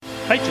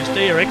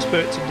HSD are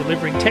experts in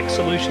delivering tech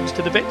solutions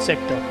to the vet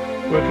sector,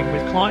 working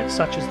with clients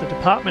such as the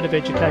Department of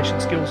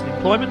Education, Skills and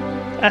Employment,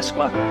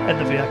 ASQA and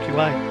the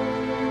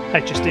VRQA.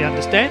 HSD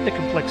understand the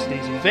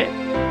complexities of vet,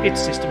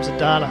 its systems and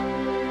data.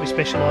 We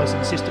specialise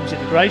in systems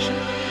integration,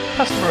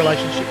 customer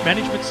relationship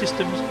management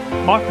systems,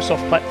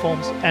 Microsoft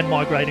platforms and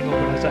migrating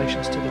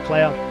organisations to the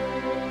cloud.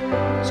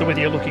 So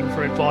whether you're looking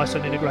for advice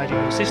on integrating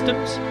your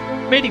systems,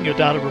 meeting your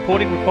data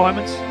reporting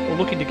requirements, or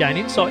looking to gain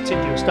insights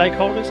into your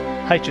stakeholders,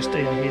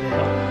 HSD are here to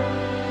help.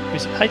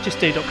 Visit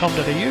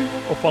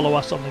hsd.com.au or follow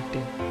us on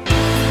LinkedIn.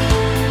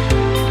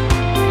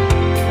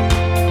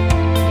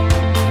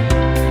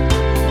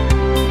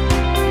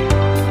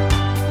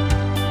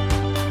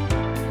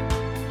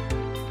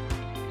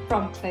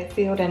 From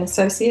Clarefield and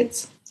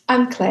Associates,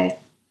 I'm Claire,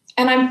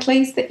 and I'm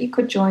pleased that you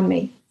could join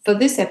me for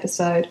this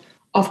episode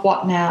of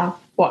What Now,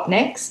 What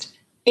Next?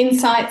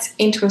 Insights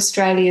into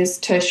Australia's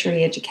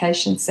tertiary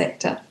education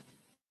sector.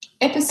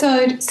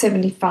 Episode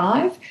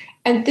 75,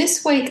 and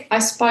this week I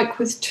spoke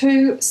with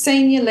two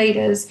senior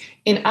leaders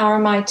in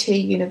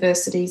RMIT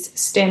University's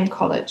STEM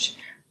College,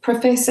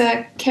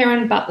 Professor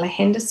Karen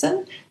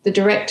Butler-Henderson, the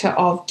Director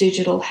of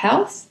Digital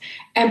Health,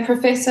 and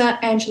Professor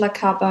Angela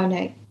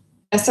Carbone,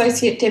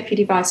 Associate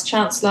Deputy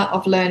Vice-Chancellor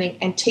of Learning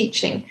and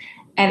Teaching.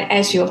 And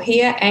as you'll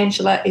hear,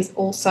 Angela is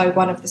also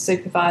one of the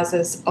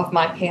supervisors of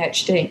my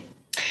PhD.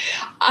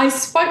 I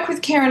spoke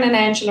with Karen and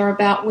Angela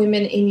about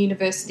women in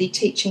university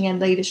teaching and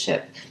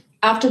leadership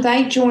after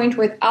they joined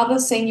with other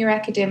senior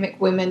academic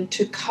women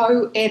to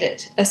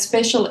co-edit a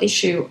special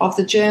issue of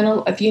the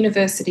Journal of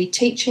University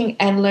Teaching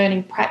and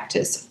Learning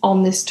Practice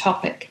on this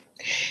topic.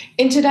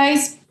 In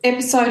today's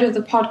episode of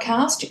the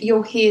podcast,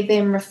 you'll hear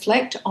them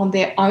reflect on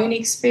their own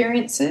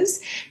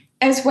experiences,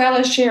 as well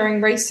as sharing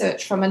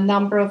research from a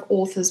number of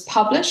authors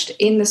published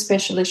in the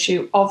special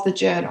issue of the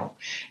journal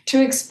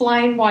to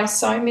explain why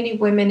so many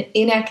women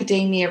in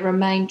academia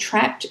remain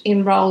trapped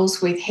in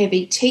roles with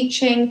heavy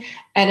teaching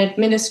and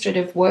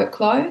administrative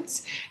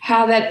workloads,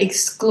 how that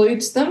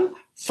excludes them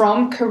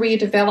from career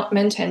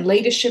development and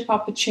leadership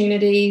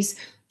opportunities,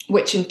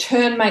 which in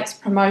turn makes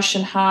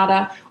promotion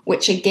harder,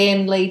 which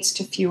again leads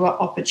to fewer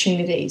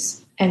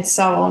opportunities, and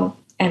so on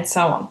and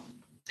so on.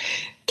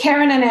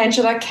 Karen and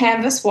Angela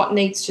canvass what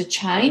needs to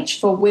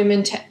change for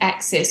women to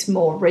access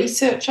more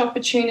research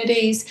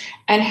opportunities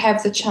and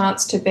have the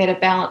chance to better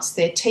balance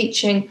their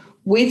teaching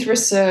with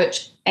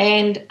research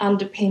and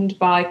underpinned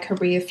by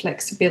career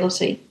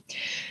flexibility.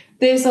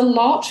 There's a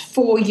lot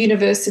for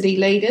university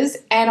leaders,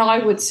 and I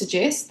would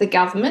suggest the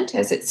government,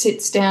 as it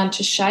sits down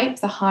to shape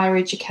the higher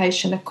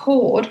education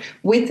accord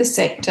with the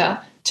sector,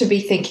 to be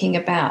thinking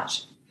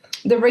about.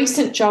 The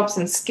recent Jobs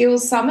and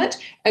Skills Summit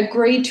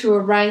agreed to a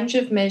range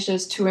of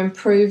measures to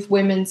improve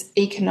women's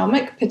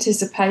economic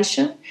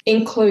participation,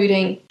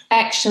 including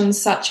actions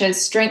such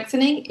as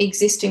strengthening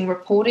existing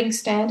reporting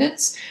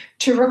standards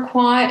to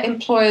require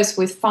employers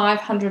with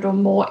 500 or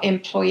more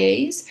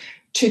employees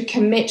to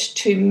commit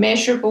to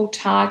measurable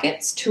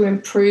targets to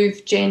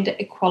improve gender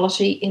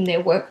equality in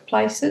their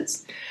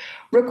workplaces,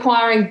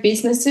 requiring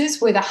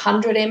businesses with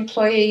 100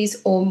 employees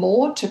or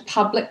more to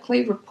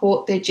publicly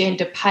report their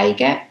gender pay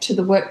gap to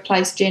the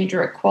Workplace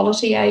Gender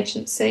Equality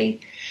Agency,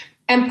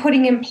 and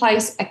putting in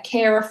place a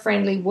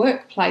carer-friendly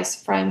workplace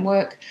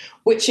framework,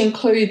 which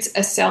includes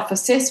a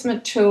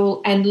self-assessment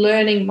tool and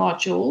learning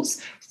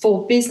modules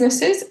for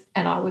businesses,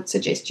 and I would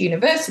suggest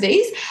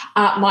universities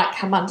might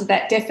come under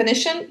that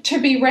definition,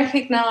 to be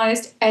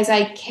recognised as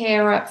a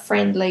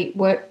carer-friendly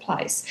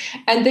workplace.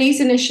 And these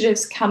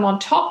initiatives come on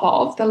top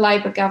of the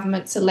Labor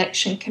government's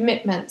election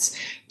commitments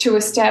to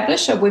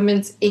establish a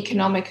Women's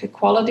Economic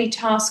Equality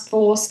Task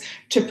Force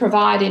to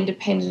provide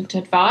independent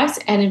advice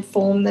and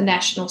inform the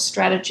national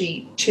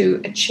strategy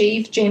to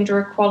achieve gender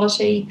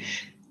equality,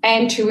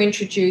 and to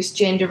introduce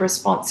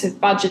gender-responsive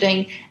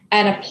budgeting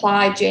and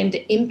apply gender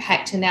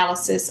impact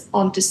analysis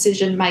on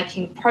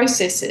decision-making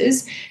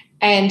processes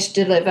and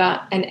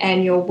deliver an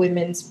annual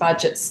women's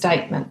budget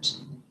statement.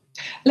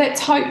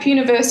 Let's hope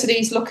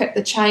universities look at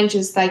the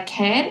changes they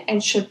can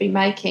and should be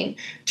making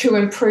to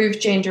improve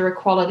gender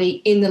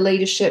equality in the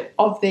leadership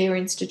of their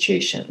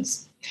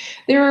institutions.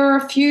 There are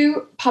a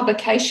few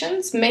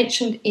publications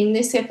mentioned in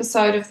this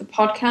episode of the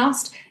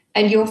podcast,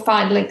 and you'll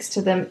find links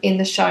to them in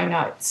the show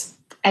notes.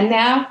 And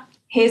now,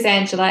 here's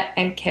Angela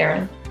and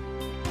Karen.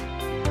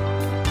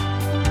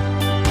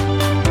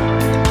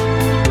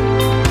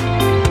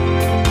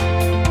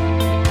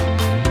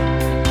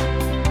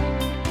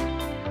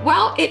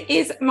 Well, it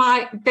is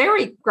my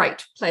very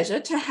great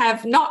pleasure to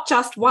have not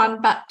just one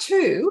but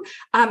two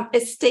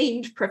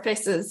esteemed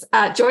professors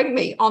joining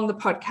me on the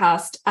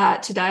podcast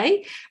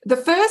today. The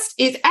first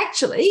is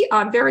actually,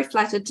 I'm very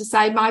flattered to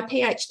say, my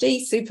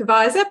PhD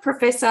supervisor,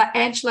 Professor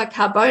Angela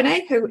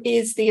Carbone, who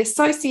is the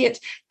Associate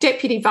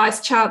Deputy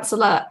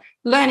Vice-Chancellor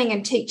Learning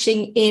and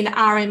Teaching in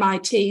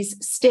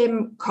RMIT's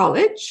STEM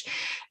College.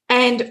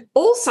 And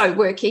also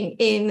working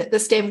in the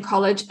STEM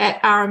College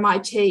at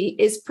RMIT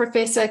is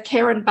Professor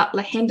Karen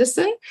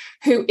Butler-Henderson,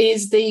 who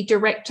is the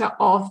Director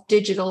of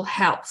Digital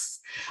Health.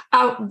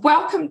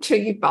 Welcome to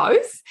you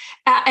both,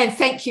 and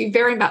thank you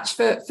very much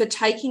for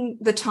taking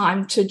the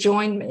time to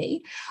join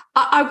me.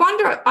 I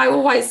wonder, I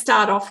always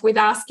start off with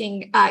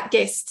asking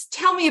guests,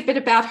 tell me a bit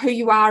about who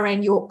you are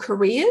and your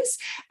careers,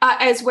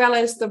 as well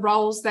as the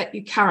roles that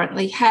you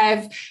currently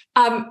have.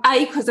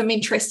 A, because I'm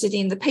interested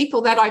in the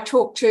people that I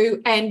talk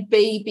to, and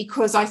B,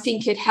 because I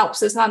think it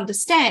helps us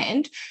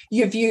understand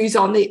your views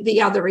on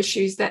the other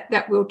issues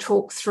that we'll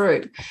talk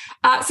through.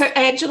 So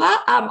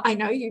Angela, I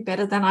know you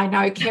better than I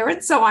know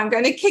Karen, so I'm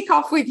going to kick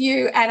off with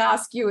you and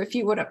ask you if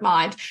you wouldn't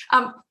mind.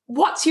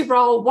 What's your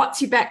role?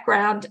 What's your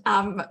background?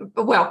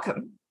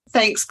 Welcome.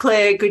 Thanks,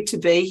 Claire. Good to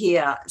be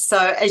here. So,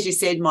 as you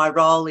said, my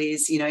role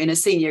is, in a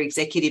senior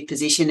executive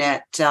position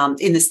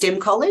in the STEM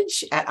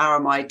College at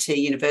RMIT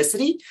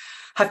University.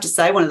 I have to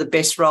say, one of the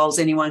best roles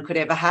anyone could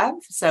ever have.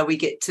 So we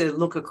get to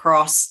look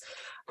across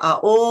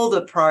all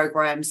the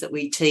programs that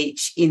we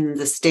teach in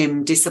the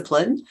STEM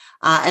discipline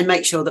and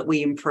make sure that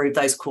we improve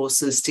those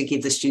courses to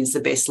give the students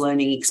the best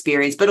learning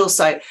experience, but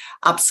also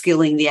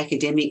upskilling the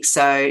academics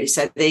so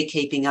they're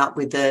keeping up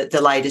with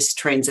the latest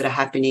trends that are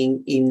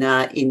happening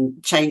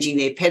in changing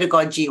their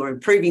pedagogy or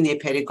improving their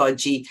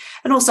pedagogy,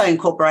 and also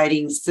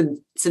incorporating some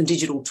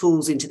digital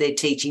tools into their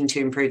teaching to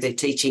improve their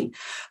teaching.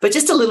 But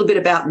just a little bit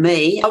about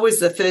me. I was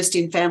the first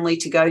in family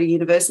to go to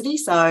university.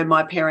 So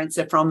my parents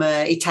are from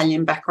an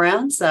Italian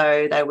background,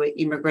 so they were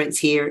immigrants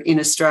here in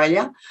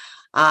Australia.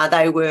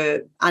 They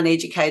were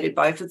uneducated,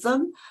 both of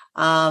them.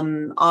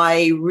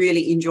 I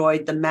really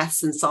enjoyed the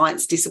maths and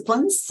science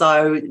disciplines,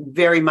 so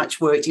very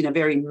much worked in a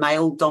very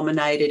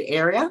male-dominated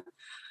area.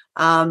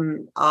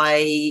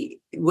 I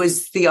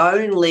was the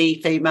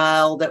only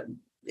female that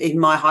in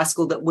my high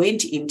school that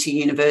went into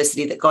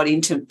university, that got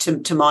into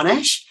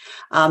Monash.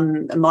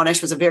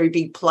 Monash was a very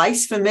big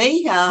place for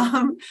me,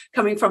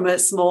 coming from a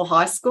small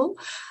high school,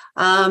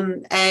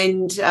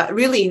 and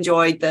really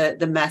enjoyed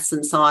the maths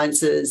and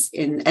sciences.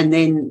 And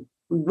then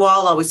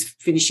while I was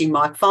finishing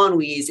my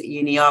final years at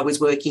uni, I was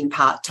working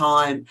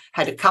part-time,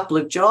 had a couple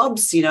of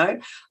jobs,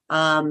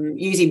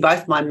 using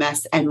both my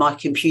maths and my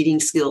computing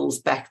skills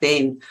back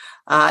then.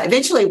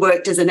 Eventually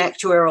worked as an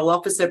actuarial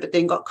officer, but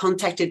then got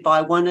contacted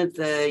by one of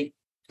the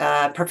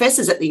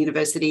professors at the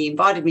university,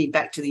 invited me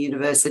back to the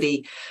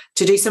university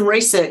to do some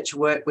research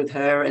work with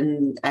her,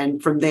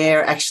 and from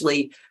there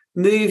actually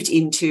moved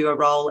into a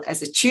role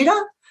as a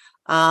tutor,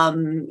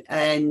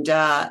 and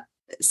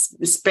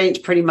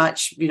spent pretty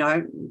much,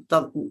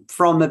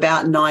 from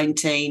about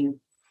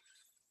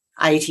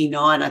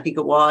 1989, I think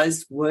it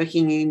was,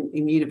 working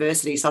in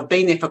university. So I've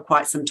been there for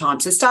quite some time.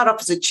 So started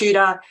off as a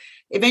tutor,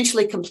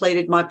 eventually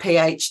completed my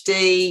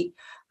PhD.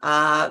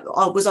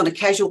 I was on a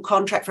casual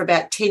contract for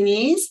about 10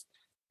 years.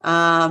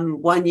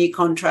 1-year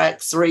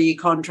contracts, 3-year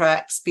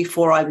contracts,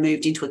 before I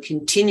moved into a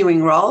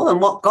continuing role.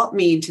 And what got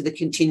me into the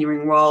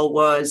continuing role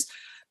was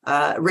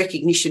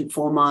recognition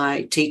for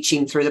my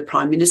teaching through the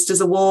Prime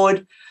Minister's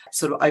Award.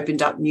 Sort of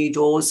opened up new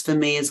doors for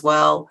me as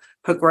well,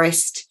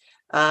 progressed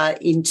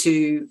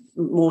into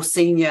more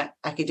senior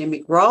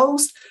academic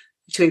roles,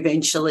 to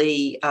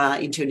eventually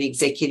into an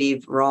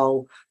executive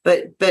role.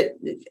 But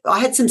I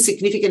had some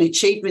significant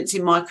achievements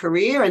in my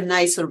career, and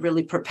they sort of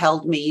really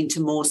propelled me into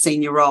more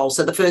senior roles.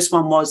 So the first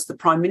one was the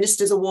Prime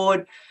Minister's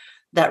Award,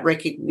 that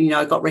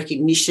got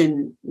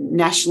recognition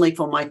nationally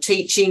for my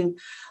teaching.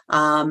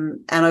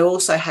 And I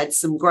also had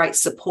some great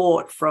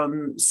support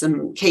from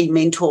some key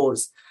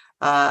mentors.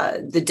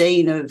 The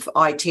Dean of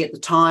IT at the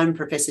time,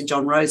 Professor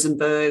John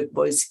Rosenberg,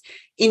 was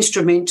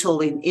instrumental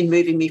in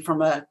moving me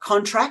from a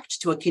contract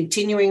to a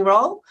continuing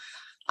role.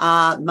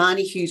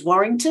 Marnie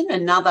Hughes-Warrington,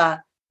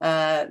 another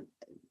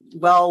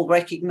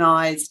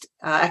well-recognised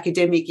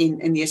academic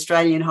in the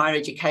Australian higher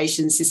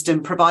education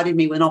system, provided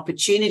me with an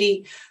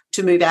opportunity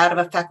to move out of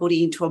a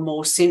faculty into a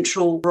more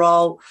central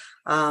role,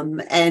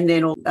 and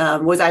then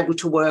was able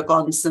to work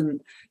on some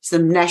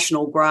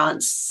national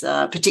grants,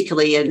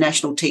 particularly a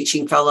National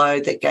Teaching Fellow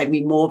that gave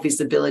me more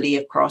visibility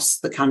across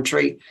the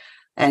country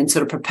and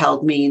sort of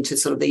propelled me into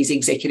sort of these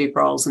executive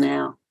roles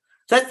now.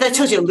 That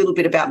tells you a little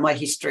bit about my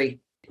history.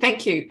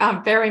 Thank you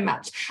very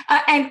much.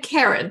 And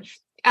Karen,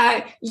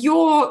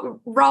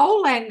 your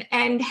role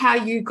and how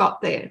you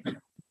got there.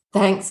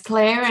 Thanks,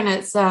 Claire, and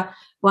it's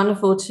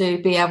wonderful to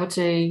be able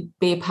to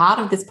be a part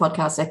of this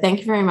podcast. So thank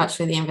you very much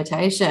for the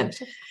invitation.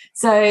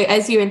 So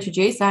as you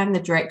introduced, I'm the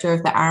director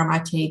of the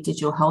RMIT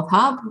Digital Health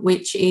Hub,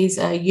 which is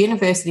a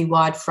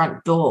university-wide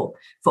front door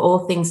for all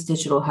things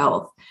digital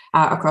health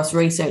across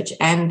research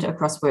and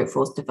across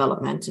workforce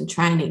development and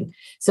training.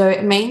 So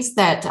it means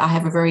that I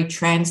have a very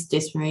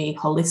transdisciplinary,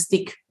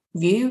 holistic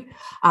view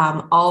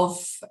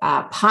of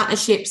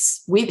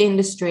partnerships with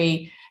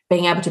industry,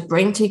 being able to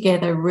bring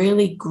together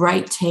really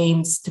great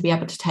teams to be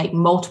able to take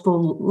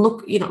multiple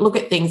look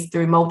at things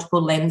through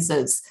multiple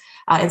lenses.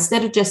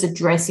 Instead of just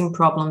addressing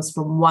problems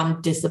from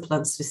one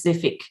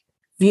discipline-specific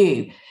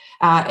view.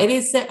 It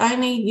is the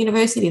only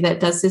university that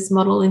does this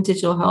model in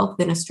digital health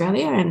in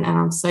Australia, and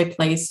I'm so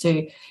pleased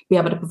to be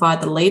able to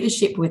provide the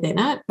leadership within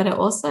it, but it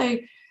also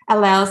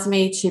allows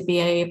me to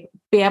be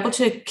able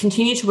to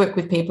continue to work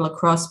with people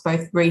across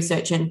both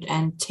research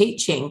and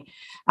teaching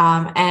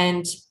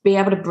and be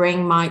able to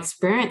bring my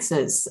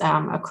experiences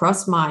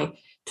across my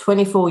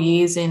 24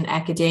 years in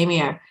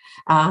academia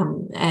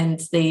and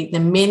the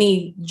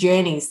many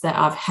journeys that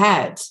I've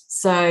had.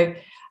 So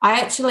I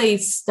actually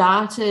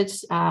started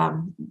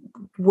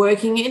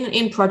working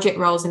in project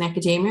roles in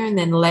academia, and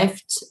then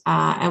left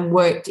and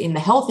worked in the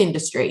health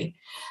industry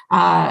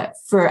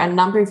for a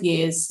number of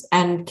years,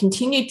 and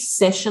continued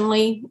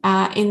sessionally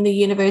in the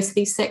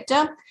university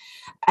sector,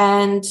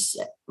 and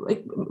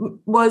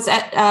was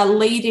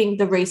leading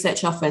the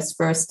research office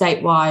for a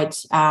statewide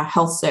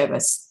health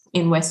service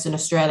in Western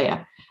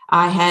Australia.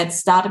 I had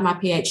started my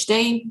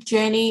PhD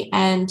journey,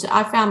 and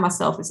I found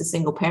myself as a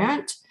single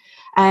parent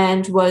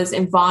and was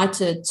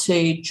invited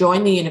to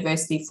join the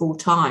university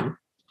full-time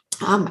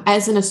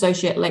as an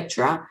associate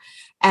lecturer,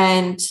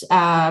 and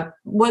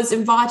was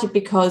invited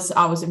because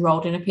I was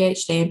enrolled in a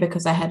PhD and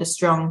because I had a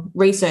strong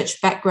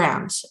research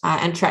background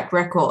and track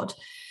record.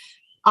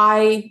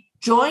 I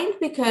joined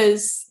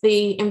because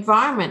the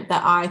environment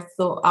that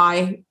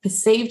I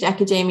perceived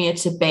academia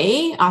to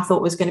be, I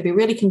thought was going to be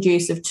really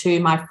conducive to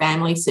my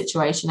family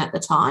situation at the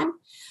time.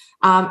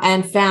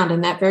 And found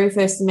in that very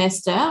first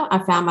semester,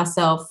 I found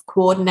myself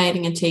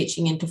coordinating and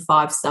teaching into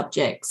 5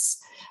 subjects.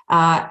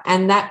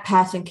 And that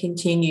pattern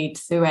continued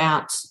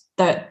throughout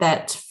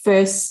that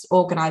first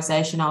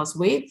organisation I was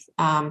with,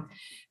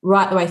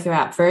 right the way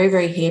throughout, very,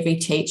 very heavy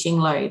teaching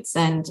loads.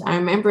 And I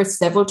remember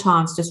several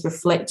times just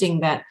reflecting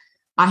that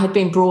I had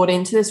been brought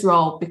into this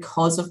role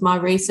because of my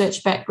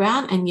research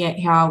background, and yet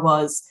here I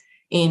was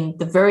in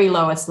the very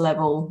lowest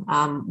level,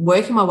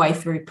 working my way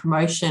through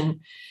promotion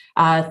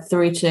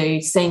through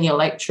to senior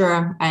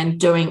lecturer and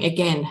doing,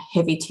 again,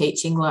 heavy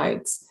teaching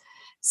loads.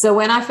 So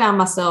when I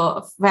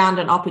found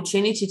an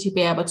opportunity to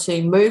be able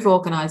to move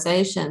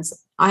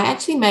organisations, I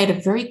actually made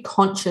a very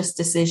conscious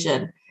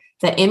decision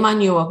that in my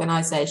new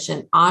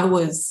organisation, I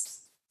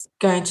was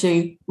going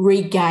to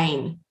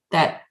regain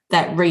that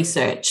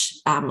research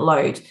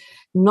load,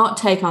 not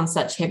take on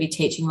such heavy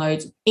teaching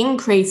loads,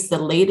 increase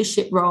the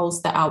leadership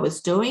roles that I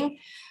was doing.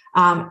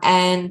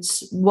 And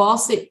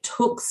whilst it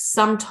took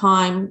some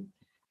time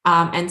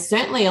and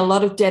certainly a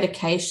lot of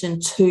dedication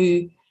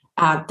to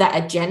that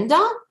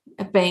agenda,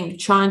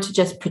 trying to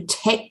just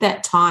protect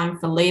that time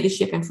for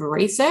leadership and for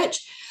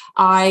research,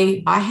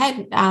 I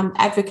had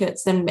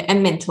advocates and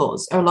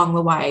mentors along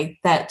the way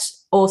that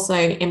also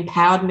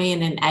empowered me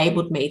and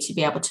enabled me to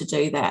be able to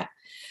do that.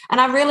 And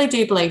I really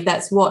do believe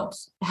that's what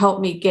helped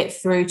me get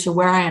through to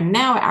where I am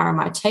now at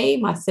RMIT,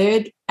 my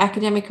 3rd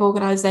academic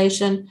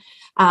organisation,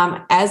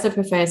 as a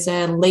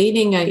professor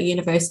leading a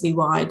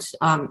university-wide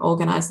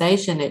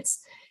organisation.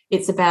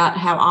 It's about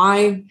how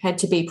I had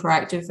to be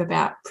proactive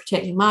about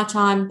protecting my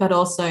time, but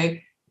also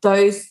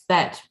those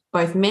that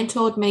both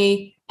mentored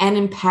me and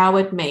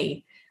empowered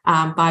me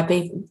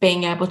by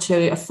being able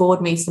to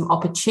afford me some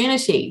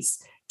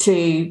opportunities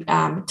to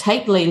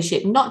take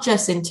leadership, not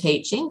just in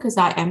teaching, because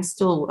I am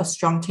still a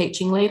strong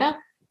teaching leader,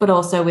 but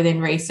also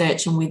within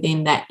research and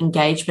within that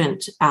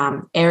engagement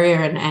area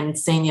and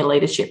senior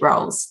leadership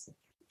roles.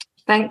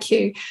 Thank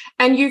you.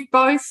 And you've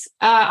both,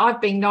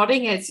 I've been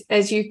nodding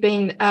as you've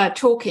been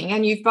talking,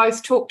 and you've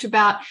both talked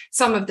about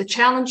some of the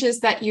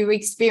challenges that you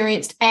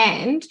experienced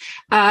and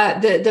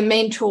the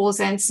mentors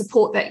and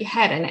support that you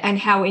had and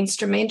how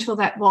instrumental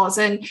that was.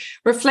 And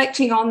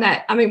reflecting on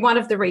that, I mean, one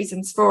of the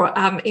reasons for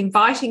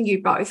inviting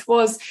you both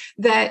was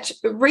that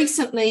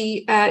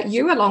recently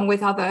you, along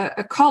with other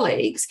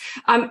colleagues,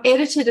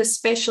 edited a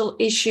special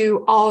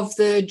issue of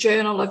the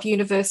Journal of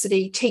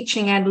University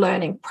Teaching and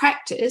Learning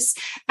Practice,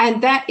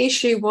 and that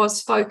issue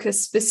was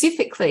focused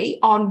specifically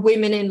on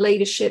women in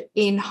leadership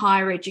in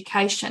higher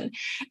education.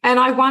 And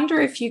I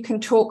wonder if you can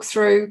talk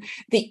through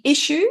the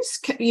issues,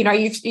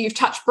 you've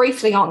touched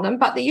briefly on them,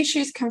 but the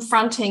issues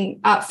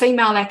confronting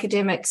female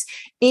academics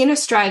in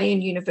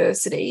Australian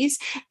universities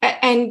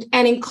and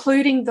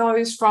including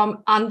those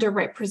from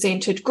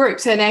underrepresented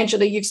groups. And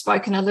Angela, you've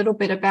spoken a little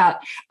bit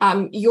about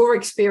your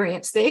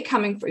experience there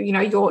coming from,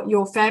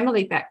 your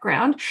family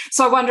background.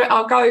 So I wonder,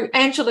 I'll go,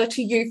 Angela,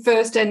 to you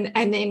first and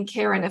then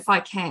Karen, if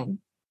I can.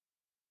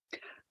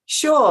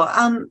 Sure.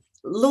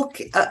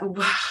 Look,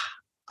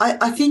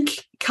 I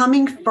think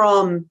coming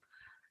from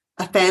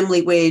a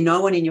family where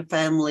no one in your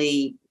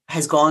family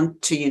has gone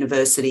to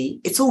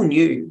university, it's all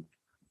new.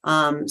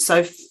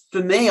 So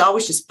for me, I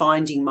was just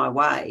finding my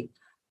way.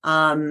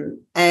 And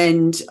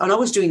I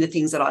was doing the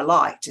things that I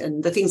liked.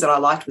 And the things that I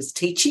liked was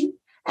teaching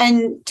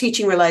and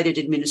teaching-related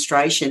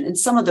administration. And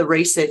some of the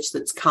research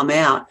that's come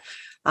out,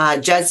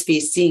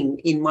 Jasveer Singh,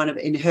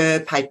 in her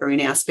paper in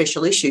our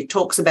special issue,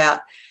 talks about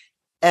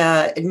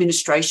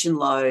administration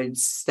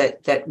loads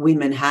that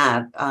women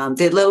have.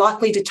 They're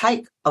likely to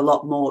take a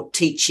lot more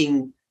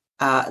teaching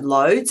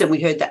loads, and we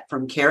heard that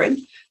from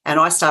Karen. And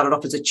I started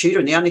off as a tutor,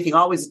 and the only thing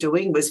I was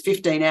doing was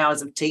 15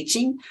 hours of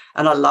teaching,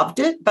 and I loved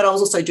it, but I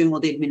was also doing all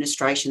the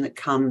administration that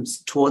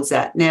comes towards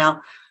that.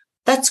 Now,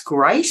 that's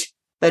great,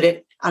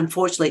 but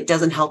unfortunately it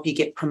doesn't help you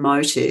get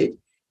promoted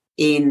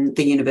in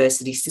the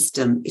university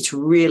system. It's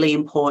really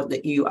important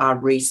that you are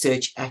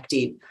research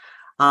active.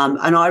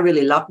 And I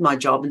really loved my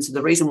job. And so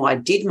the reason why I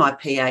did my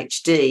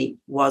PhD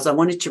was I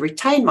wanted to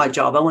retain my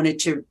job. I wanted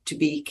to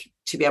be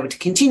able to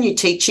continue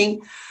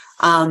teaching,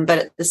 but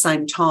at the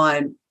same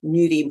time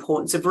knew the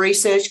importance of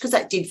research, because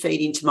that did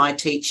feed into my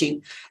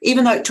teaching,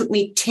 even though it took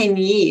me 10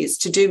 years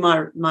to do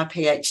my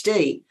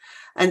PhD.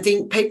 And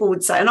people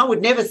would say, and I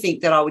would never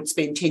think that I would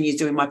spend 10 years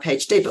doing my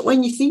PhD, but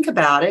when you think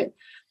about it,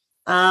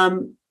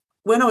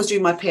 when I was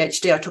doing my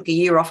PhD, I took a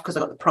year off because I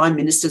got the Prime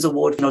Minister's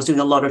Award and I was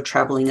doing a lot of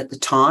travelling at the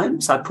time,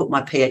 so I put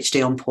my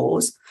PhD on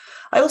pause.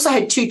 I also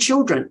had 2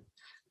 children,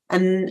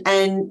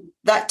 and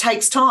that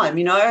takes time,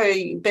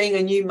 being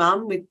a new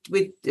mum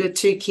with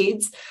 2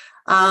 kids.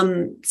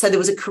 So there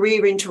was a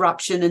career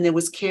interruption and there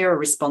was carer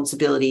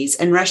responsibilities.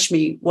 And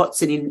Rashmi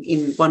Watson,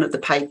 in one of the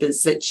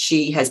papers that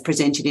she has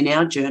presented in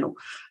our journal,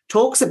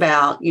 talks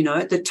about,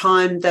 the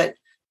time that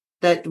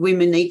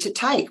women need to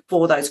take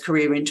for those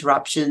career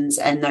interruptions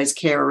and those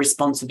carer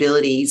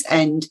responsibilities.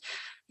 And,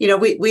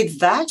 with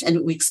that,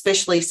 and we've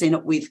especially seen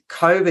it with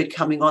COVID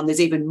coming on, there's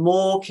even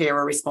more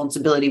carer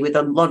responsibility with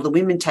a lot of the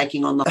women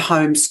taking on the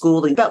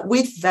homeschooling. But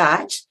with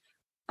that,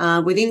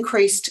 with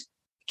increased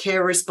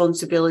care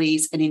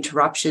responsibilities and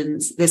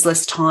interruptions, there's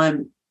less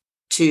time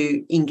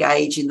to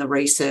engage in the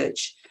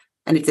research.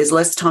 And if there's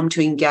less time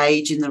to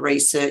engage in the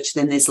research,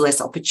 then there's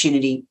less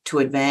opportunity to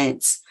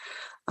advance.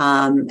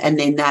 And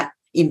then that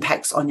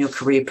impacts on your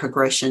career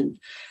progression.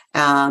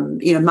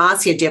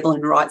 Marcia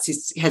Devlin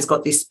has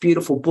got this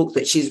beautiful book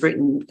that she's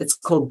written. It's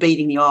called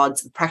Beating the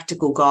Odds, A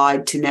Practical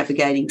Guide to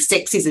Navigating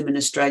Sexism in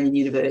Australian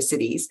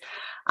Universities.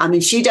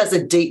 And she does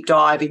a deep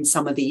dive in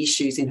some of the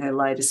issues in her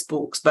latest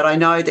books. But I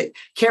know that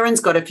Karen's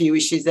got a few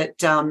issues that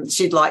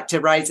she'd like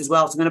to raise as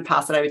well. So I'm going to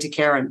pass it over to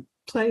Karen.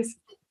 Please.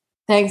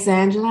 Thanks,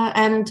 Angela.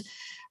 And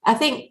I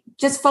think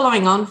just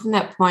following on from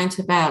that point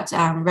about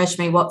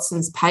Rashmi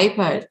Watson's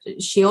paper,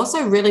 she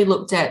also really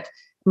looked at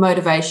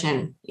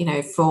motivation,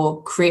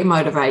 for career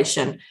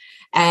motivation.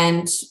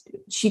 And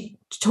she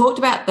talked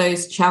about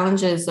those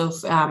challenges of,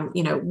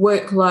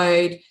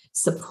 workload,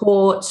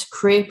 support,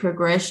 career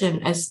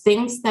progression as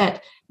things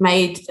that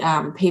made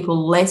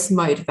people less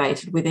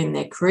motivated within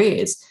their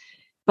careers.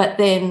 But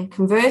then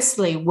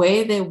conversely,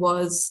 where there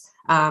was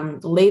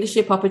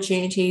leadership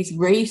opportunities,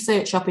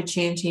 research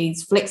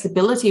opportunities,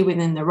 flexibility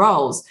within the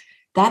roles,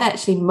 that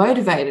actually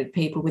motivated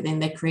people within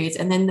their careers.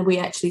 And then we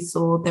actually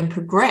saw them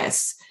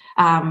progress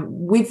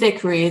with their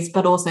careers,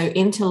 but also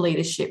into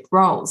leadership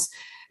roles.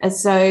 And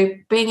so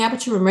being able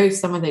to remove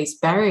some of these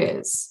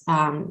barriers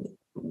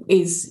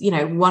is,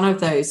 one of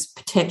those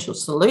potential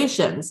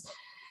solutions.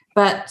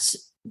 But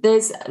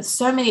there's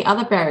so many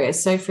other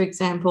barriers. So, for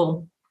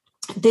example,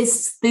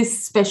 this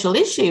special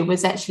issue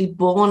was actually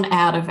born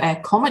out of a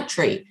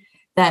commentary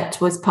that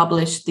was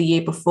published the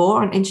year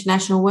before on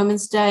International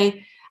Women's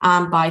Day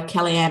by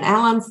Kellyanne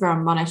Allen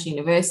from Monash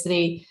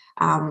University.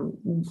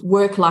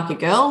 Work Like a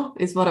Girl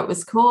is what it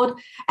was called.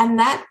 And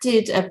that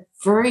did a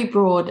very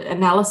broad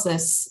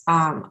analysis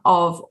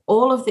of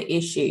all of the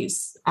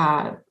issues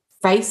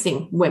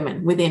facing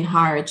women within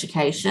higher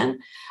education.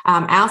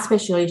 Our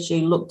special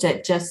issue looked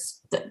at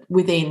just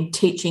within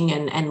teaching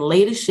and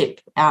leadership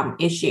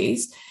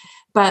issues.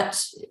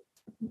 But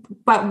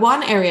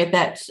one area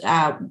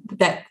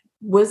that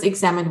was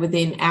examined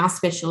within our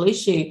special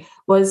issue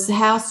was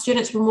how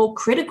students were more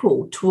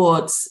critical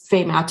towards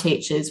female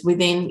teachers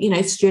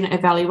within, student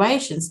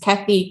evaluations.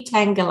 Kathy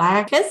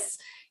Tangalakis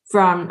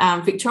from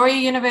Victoria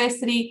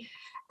University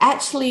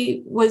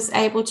actually was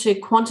able to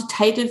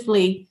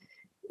quantitatively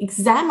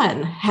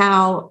examine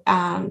how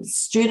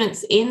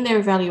students in their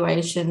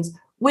evaluations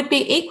would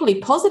be equally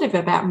positive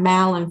about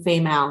male and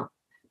female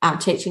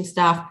teaching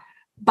staff,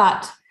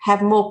 but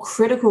have more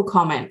critical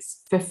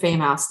comments for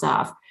female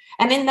staff.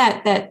 And in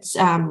that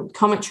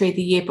commentary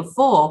the year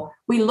before,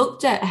 we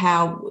looked at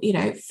how,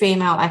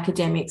 female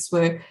academics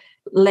were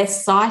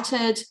less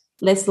cited,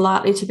 less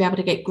likely to be able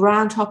to get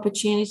grant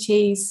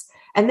opportunities.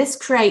 And this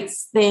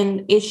creates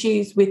then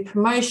issues with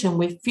promotion,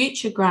 with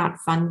future grant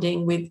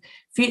funding, with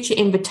future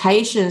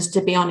invitations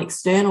to be on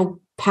external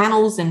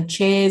panels and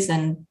chairs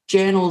and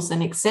journals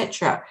and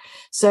etc.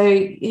 So,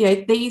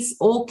 these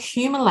all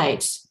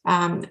accumulate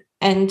and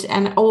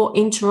all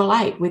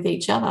interrelate with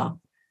each other.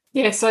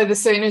 Yeah, so as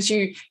soon as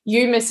you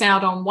miss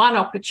out on one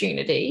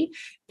opportunity,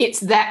 it's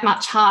that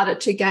much harder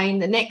to gain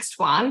the next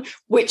one,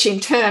 which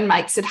in turn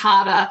makes it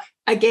harder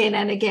again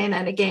and again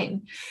and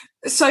again.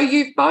 So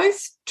you've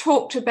both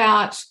talked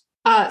about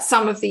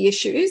some of the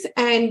issues,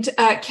 and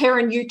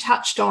Karen, you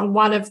touched on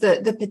one of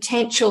the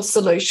potential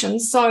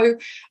solutions. So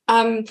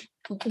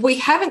we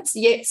haven't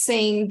yet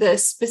seen the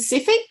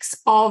specifics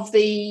of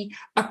the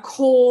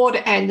accord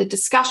and the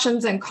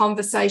discussions and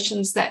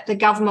conversations that the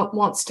government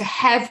wants to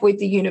have with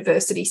the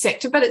university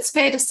sector, but it's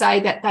fair to say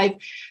that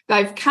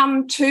they've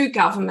come to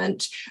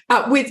government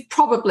with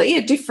probably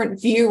a different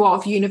view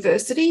of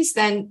universities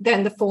than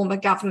the former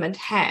government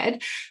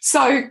had.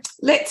 So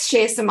let's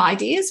share some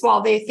ideas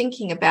while they're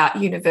thinking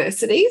about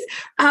universities.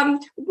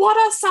 What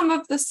are some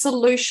of the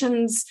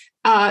solutions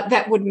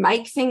that would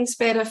make things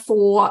better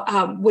for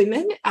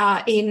women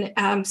in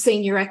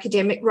senior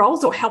academic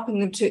roles, or helping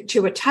them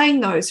to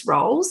attain those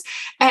roles?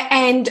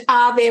 And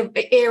are there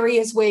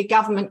areas where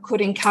government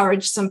could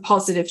encourage some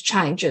positive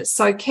changes?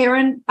 So,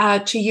 Karen,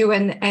 to you,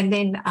 and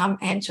then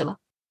Angela.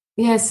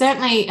 Yeah,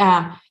 certainly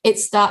it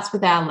starts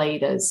with our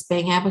leaders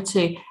being able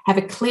to have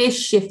a clear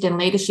shift in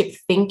leadership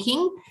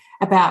thinking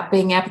about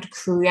being able to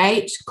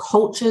create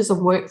cultures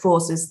and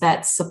workforces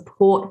that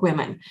support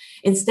women,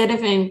 instead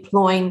of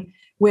employing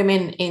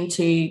women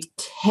into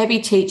heavy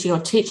teaching or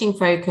teaching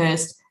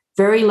focused,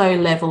 very low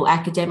level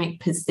academic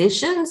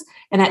positions,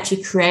 and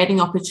actually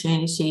creating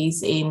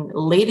opportunities in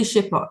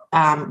leadership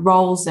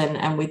roles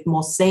and with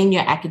more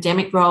senior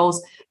academic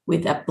roles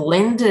with a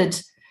blended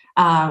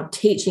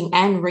teaching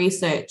and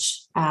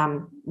research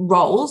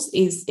roles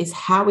is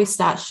how we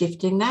start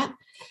shifting that.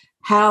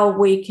 How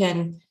we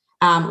can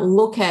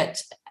look at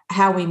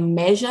how we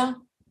measure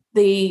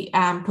the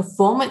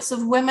performance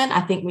of women.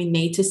 I think we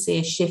need to see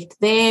a shift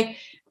there.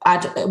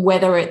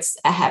 Whether it's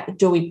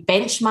do we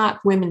benchmark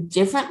women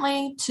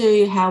differently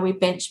to how we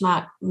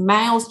benchmark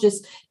males,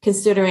 just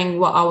considering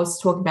what I was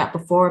talking about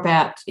before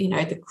about,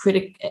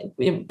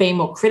 the being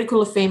more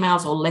critical of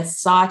females or less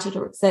cited,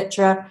 or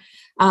etc.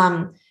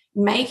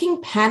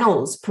 Making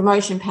panels,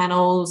 promotion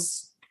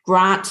panels,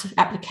 grant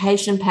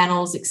application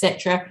panels,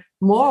 etc.,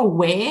 more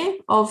aware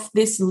of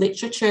this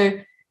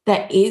literature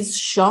that is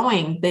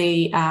showing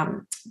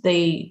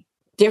the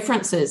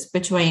differences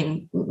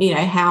between,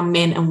 how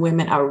men and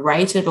women are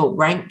rated or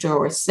ranked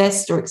or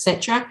assessed or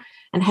etc.,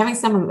 and having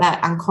some of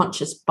that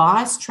unconscious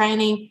bias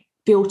training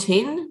built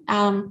in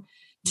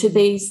to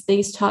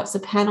these types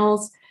of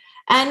panels.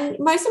 And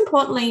most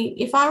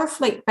importantly, if I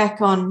reflect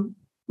back on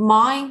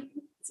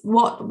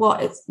what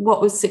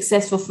was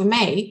successful for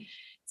me,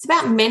 it's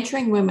about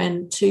mentoring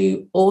women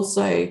to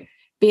also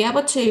be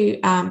able to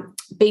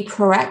be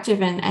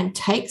proactive and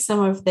take some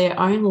of their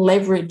own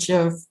leverage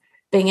of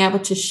being able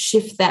to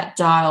shift that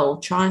dial,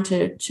 trying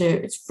to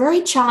it's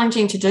very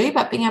challenging to do,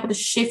 but being able to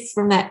shift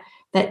from that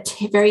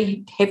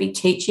very heavy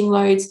teaching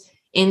loads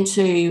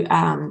into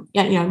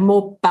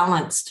more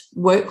balanced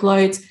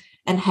workloads,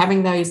 and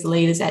having those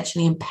leaders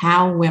actually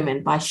empower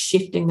women by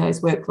shifting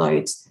those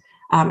workloads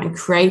and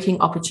creating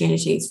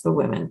opportunities for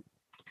women.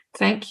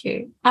 Thank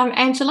you.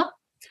 Angela?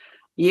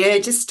 Yeah,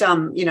 just,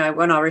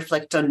 when I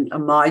reflect on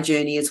my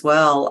journey as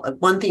well,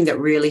 one thing that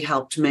really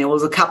helped me,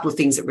 or a couple of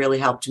things that really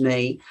helped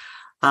me,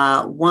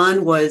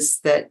 one was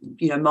that,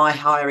 my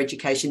higher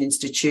education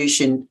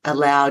institution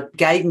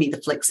gave me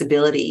the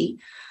flexibility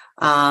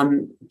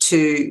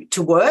to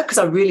work, because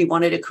I really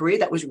wanted a career.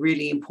 That was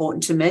really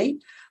important to me.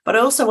 But I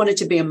also wanted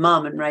to be a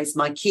mum and raise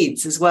my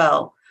kids as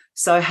well.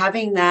 So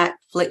having that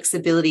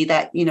flexibility,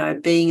 that,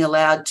 being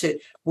allowed to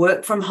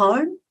work from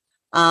home,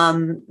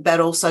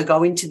 but also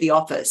go into the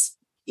office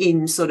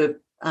in sort of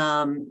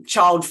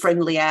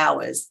child-friendly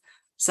hours.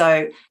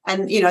 So,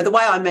 and, the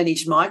way I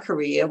managed my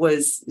career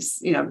was,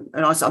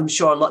 and I'm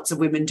sure lots of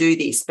women do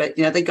this, but,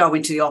 they go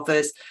into the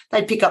office,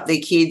 they pick up their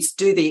kids,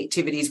 do the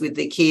activities with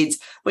their kids.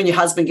 When your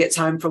husband gets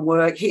home from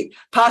work,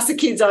 pass the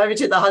kids over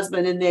to the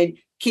husband, and then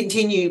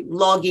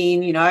log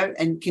in,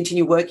 and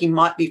continue working,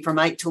 might be from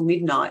 8 till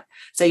midnight.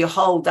 So your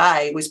whole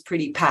day was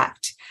pretty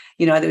packed.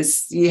 You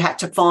had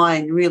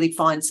to really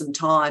find some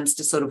times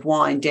to sort of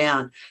wind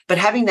down. But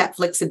having that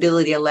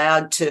flexibility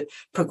allowed to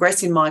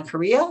progress in my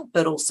career,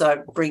 but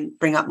also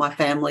bring up my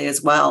family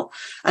as well.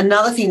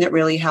 Another thing that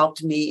really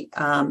helped me,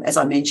 as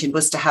I mentioned,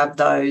 was to have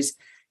those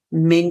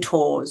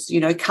mentors,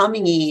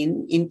 coming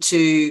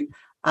into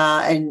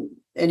an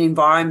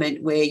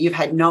environment where you've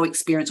had no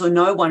experience or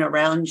no one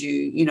around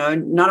you.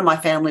 None of my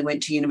family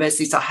went to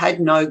university, so I had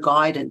no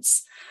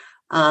guidance.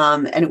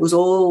 And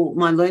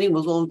my learning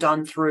was all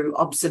done through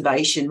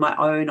observation, my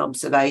own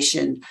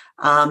observation,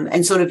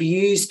 and sort of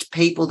used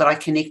people that I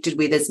connected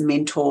with as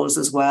mentors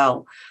as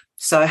well.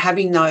 So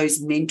having those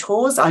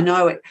mentors, I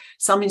know at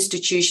some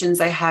institutions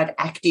they had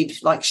active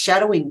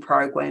shadowing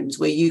programs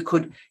where you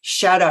could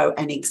shadow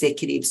an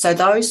executive. So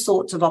those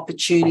sorts of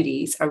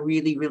opportunities are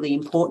really, really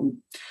important.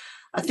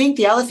 I think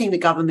the other thing the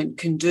government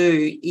can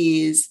do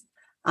is,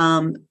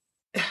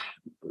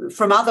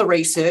 from other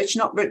research,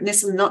 not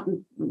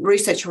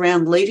research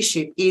around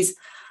leadership, is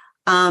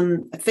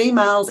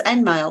females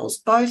and males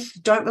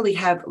both don't really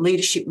have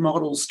leadership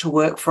models to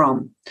work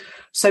from.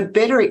 So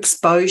better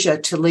exposure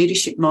to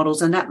leadership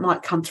models, and that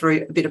might come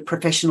through a bit of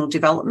professional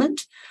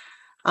development.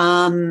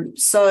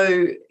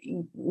 So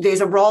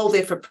there's a role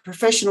there for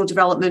professional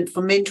development,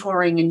 for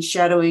mentoring and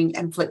shadowing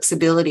and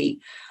flexibility.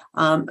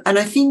 And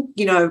I think,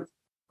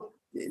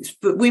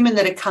 for women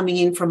that are coming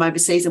in from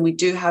overseas, and we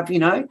do have,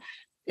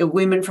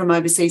 women from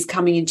overseas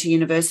coming into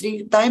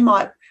university, they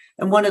might,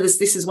 and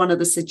this is one of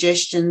the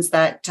suggestions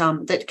that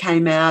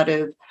came out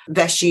of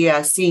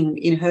Vashia Singh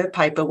in her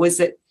paper, was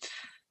that,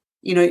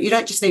 you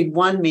don't just need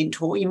one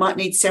mentor, you might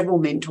need several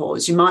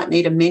mentors. You might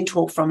need a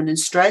mentor from an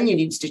Australian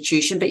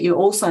institution, but you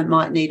also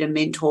might need a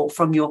mentor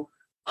from your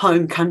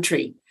home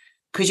country,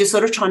 because you're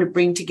sort of trying to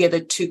bring together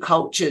two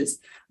cultures.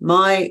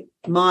 My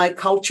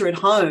culture at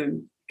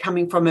home,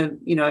 coming from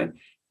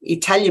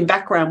Italian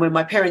background where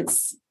my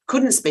parents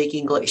couldn't speak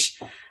English.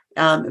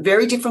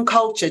 Very different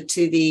culture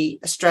to the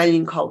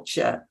Australian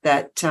culture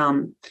that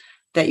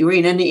you're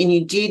in. And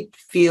you did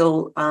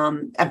feel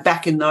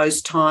back in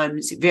those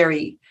times,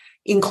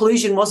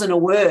 inclusion wasn't a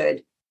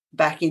word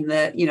back in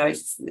the,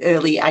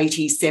 early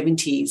 80s,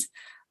 70s.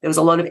 There was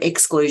a lot of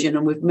exclusion,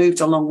 and we've moved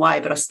a long way,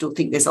 but I still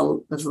think there's a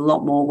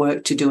lot more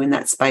work to do in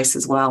that space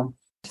as well.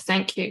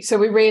 Thank you. So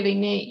we really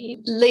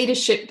need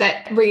leadership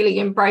that really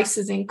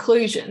embraces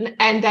inclusion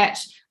and that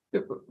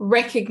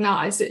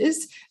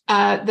recognises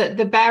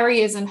the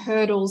barriers and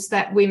hurdles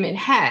that women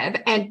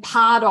have, and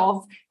part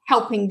of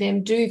helping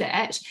them do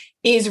that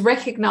is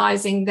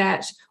recognising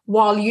that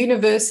while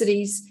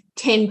universities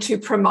tend to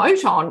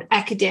promote on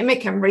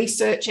academic and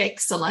research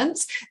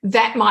excellence,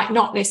 that might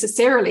not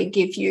necessarily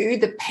give you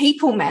the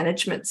people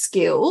management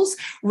skills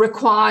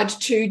required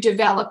to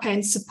develop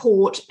and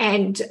support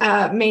and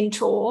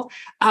mentor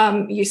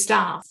your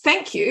staff.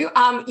 Thank you.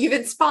 You've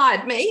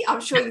inspired me.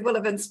 I'm sure you will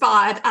have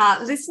inspired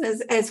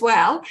listeners as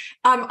well.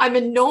 I'm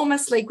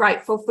enormously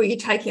grateful for you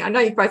I know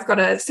you've both got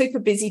a super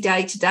busy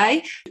day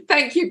today.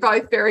 Thank you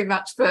both very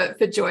much for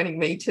joining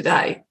me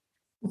today.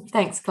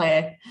 Thanks,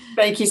 Claire.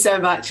 Thank you so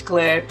much,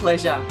 Claire.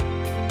 Pleasure.